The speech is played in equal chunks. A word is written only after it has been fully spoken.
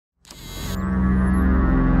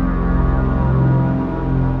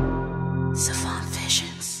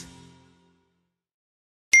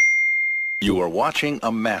are watching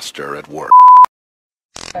a master at work.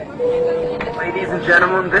 Ladies and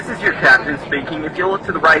gentlemen, this is your captain speaking. If you look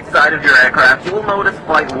to the right side of your aircraft, you will notice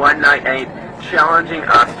Flight 198 challenging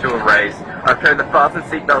us to a race. I've turned the fasten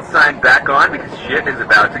seatbelt sign back on because shit is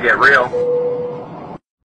about to get real.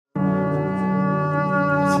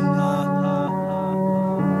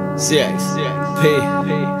 CXP,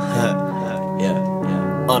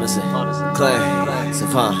 yeah, ONESON CLANG,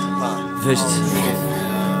 Pxvcegod,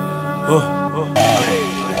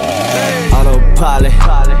 Autopilot.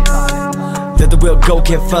 Let the wheel go,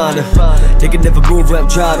 can't find him. They can never move when I'm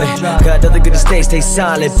driving. Got nothing good to stay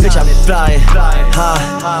silent. Bitch, I'm flying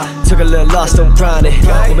high. Took a little loss, don't grind it.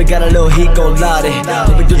 When we got a little heat, gon' light it.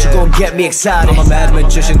 Homie, don't you gon' get me excited. I'm a mad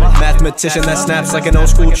magician, mathematician that snaps like an old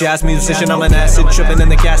school jazz musician. I'm an acid tripping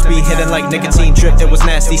and the gas be hidden like nicotine drip. It was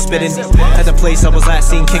nasty spitting. At the place I was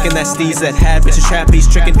last seen kicking that steez that had bitches trappies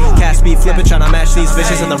tricking. Cast beat flipping, trying to match these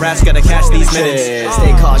vicious, and the rats gotta catch these minutes.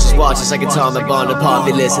 Stay cautious, watch us like a atomic bomb. The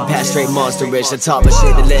populace and pass straight monster rich. The top of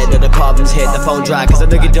shit, the lid of the problems hit. The phone dry cause the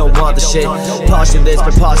nigga don't want the shit. Postulate,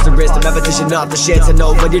 preposterous, the repetition of the shit. To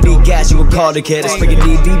know when you need gas, you will call the kid. It's freaking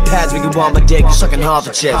need deep pads, make you want my dick. You sucking half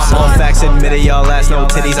the chips. All facts admitted, y'all ass no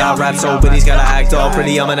titties. I rap so bitties, gotta act all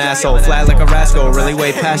pretty. I'm an asshole, flat like a rascal, really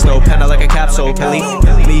way past no penna like a capsule. Pilly,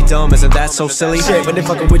 me dumb, isn't that so silly? Shit, when they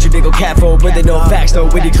fucking with you, they go cat for with they no facts. No,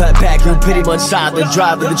 when you clap back, you pretty much silent.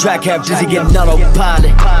 Drive with the track, have dizzy, getting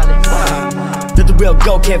autopilot. Let the wheel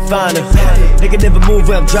go, can't find him. They can never move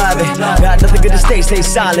when I'm driving. Got nothing good to stay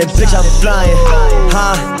silent. Bitch, I'm flying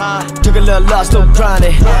high. Took a little loss, don't grind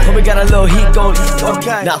it. When we got a little heat going,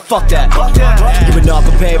 nah, fuck that. You been not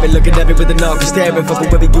prepared, looking at me with a knock staring. Fucking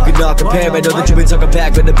with me, you can not compare it. Know that you been talking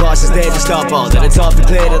back when the boss is there to stop all. That it's all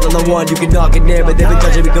declared, and I'm the one you can knock it near. But they been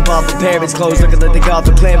judging me, come off for parents. Clothes looking like they got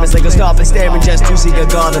for clearance. They gon' stop and staring just to see a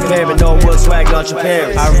god and parent. No world swag, not your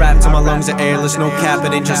parents. I rap till my lungs are airless, no cap,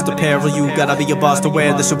 it ain't just a peril. You gotta be a boss to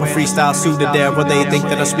wear the super freestyle suited there. Where they think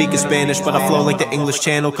that I speak in Spanish, but I flow like the English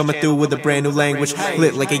Channel, coming through with a brand new language,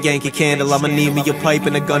 lit like a Yankee candle. I'ma need me a pipe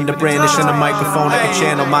and a gun to brandish, and a microphone that can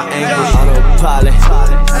channel my anguish. Autopilot.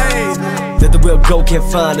 Let the wheel go, can't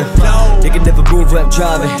find him. They can never move when I'm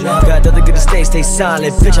driving. Got nothing good to stay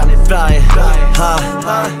silent. Bitch, I'm flying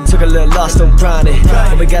high. Took a little loss, don't grind it.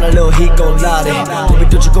 When we got a little heat, gon' light it. Homie,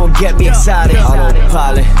 don't you gon' get me excited.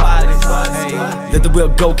 Autopilot. Let the wheel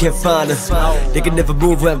go, can't find him. They can never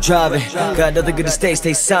move when I'm driving. Got nothing good to stay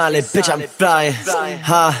silent. Bitch, I'm flying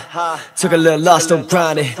high. Took a little loss, don't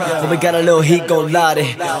grind it. When we got a little heat, gon' light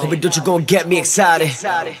it. Homie, don't you gon' get me excited.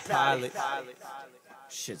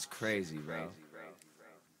 Shit's crazy, bro.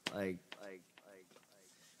 Like